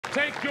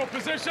Take your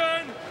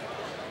position.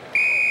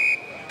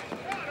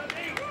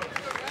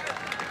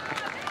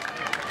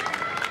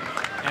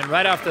 And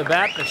right off the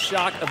bat, the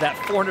shock of that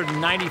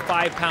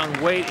 495-pound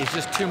weight is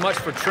just too much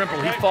for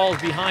Trimpl. He falls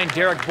behind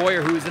Jarek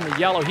Boyer, who is in the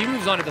yellow. He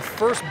moves on to the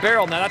first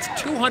barrel. Now that's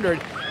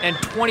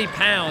 220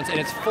 pounds, and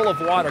it's full of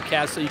water,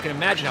 Kaz, so you can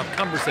imagine how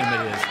cumbersome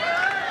it is.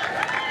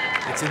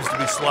 It seems to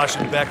be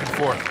sloshing back and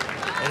forth.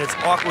 And it's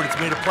awkward. It's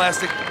made of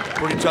plastic.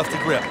 Pretty tough to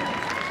grip.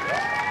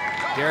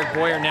 Jarek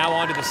Boyer now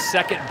onto the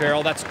second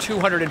barrel. That's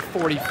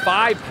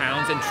 245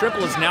 pounds, and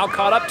Trimpl is now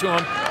caught up to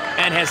him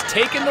and has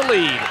taken the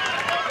lead.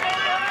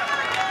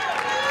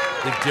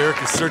 I think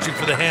Jarek is searching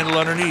for the handle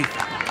underneath.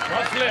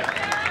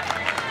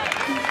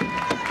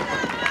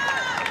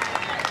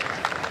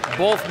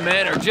 Both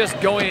men are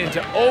just going into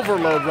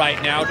overload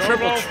right now.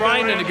 Trimpl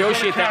trying to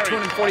negotiate that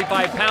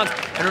 245 pounds.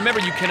 And remember,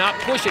 you cannot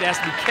push it. It has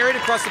to be carried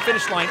across the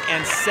finish line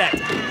and set.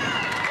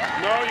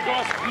 No, you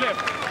got to flip.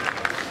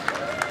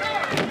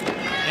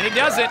 And he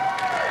does it.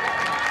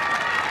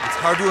 It's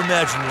hard to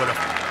imagine what a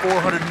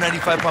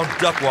 495-pound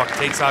duck walk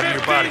takes out of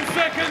your body. 15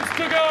 seconds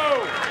to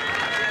go.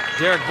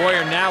 Jarek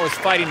Boyer now is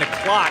fighting the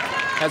clock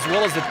as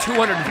well as the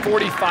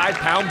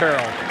 245-pound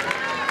barrel.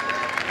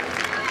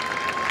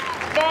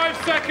 5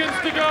 seconds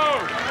to go.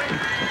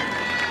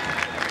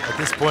 At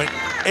this point,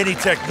 any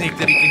technique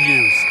that he can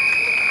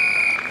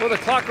use. Well, the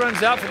clock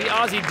runs out for the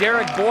Aussie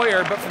Jarek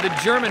Boyer, but for the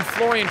German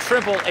Florian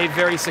Trimpl, a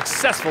very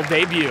successful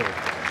debut.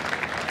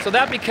 So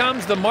that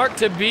becomes the mark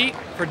to beat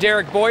for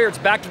Jarek Boyer. It's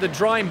back to the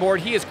drawing board.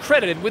 He is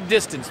credited with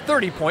distance,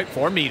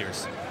 30.4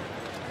 meters.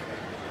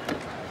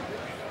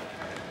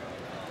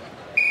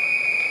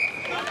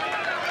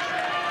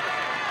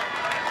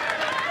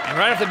 And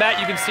right off the bat,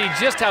 you can see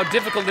just how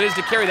difficult it is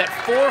to carry that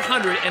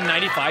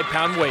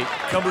 495-pound weight.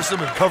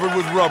 Cumbersome and covered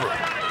with rubber.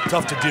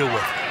 Tough to deal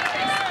with.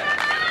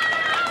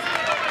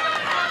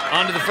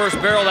 Onto the first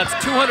barrel, that's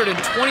 220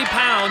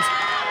 pounds.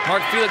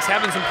 Mark Felix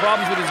having some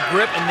problems with his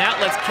grip, and that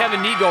lets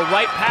Kevin Nee go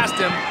right past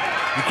him.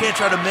 You can't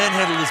try to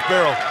manhandle this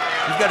barrel.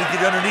 You've got to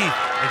get underneath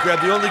and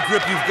grab the only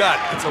grip you've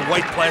got. It's a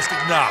white plastic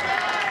knob.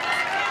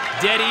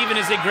 Dead even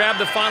as they grab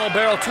the final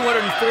barrel,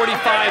 245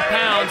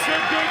 pounds.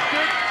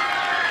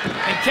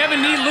 And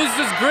Kevin Nee loses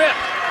his grip.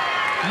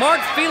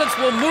 Mark Felix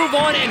will move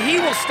on, and he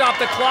will stop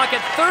the clock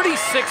at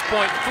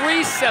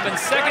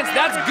 36.37 seconds.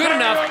 That's good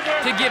enough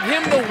to give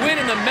him the win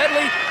in the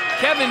medley.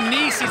 Kevin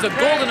Nee sees a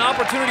golden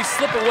opportunity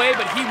slip away,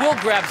 but he will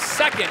grab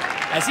second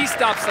as he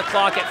stops the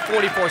clock at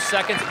 44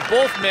 seconds.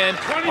 Both men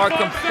are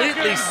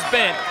completely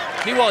spent.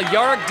 Meanwhile,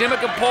 Jarek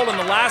Dymek of Poland,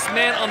 the last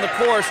man on the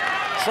course,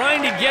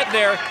 trying to get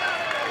there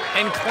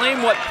and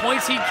claim what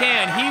points he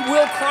can. He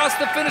will cross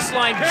the finish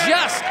line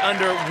just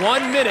under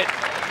 1 minute.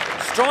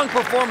 Strong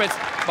performance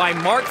by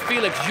Mark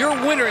Felix, your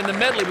winner in the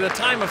medley with a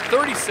time of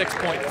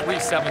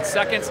 36.37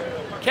 seconds.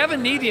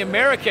 Kevin Nee, the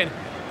American,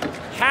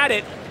 had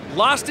it,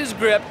 lost his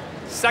grip,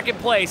 second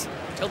place.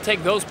 He'll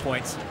take those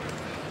points.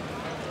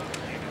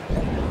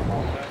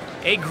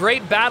 A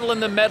great battle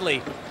in the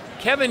medley.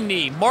 Kevin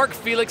Nee, Mark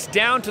Felix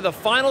down to the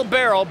final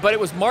barrel, but it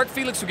was Mark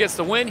Felix who gets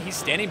the win. He's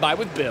standing by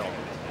with Bill.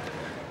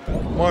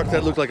 Mark,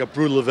 that looked like a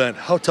brutal event.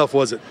 How tough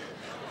was it?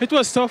 It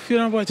was tough, you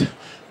know, but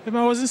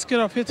I wasn't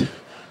scared of it.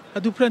 I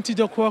do plenty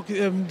duck walk,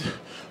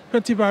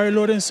 plenty barrel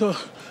loading, so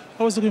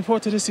I was looking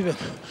forward to this event.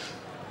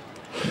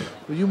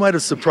 Well, you might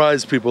have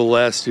surprised people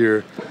last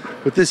year,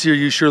 but this year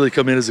you surely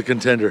come in as a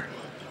contender.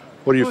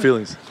 What are your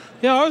feelings?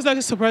 Yeah, I always like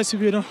a surprise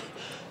people, you know.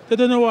 They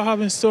don't know what I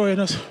have in store, you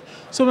know.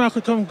 Some I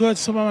could come good,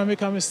 some I might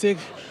make a mistake,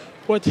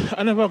 but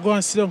I never go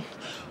and sit down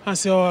and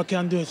say, oh, I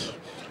can't do it.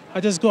 I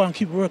just go and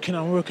keep working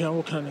and working and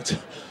working on it.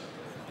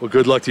 Well,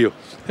 good luck to you.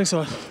 Thanks a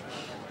lot.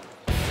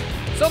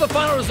 So the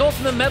final results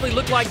in the medley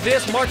look like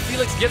this. Mark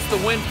Felix gets the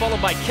win,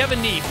 followed by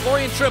Kevin Nee,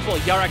 Florian Trimpl,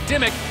 Jarek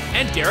Dymek,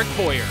 and Jarek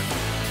Boyer.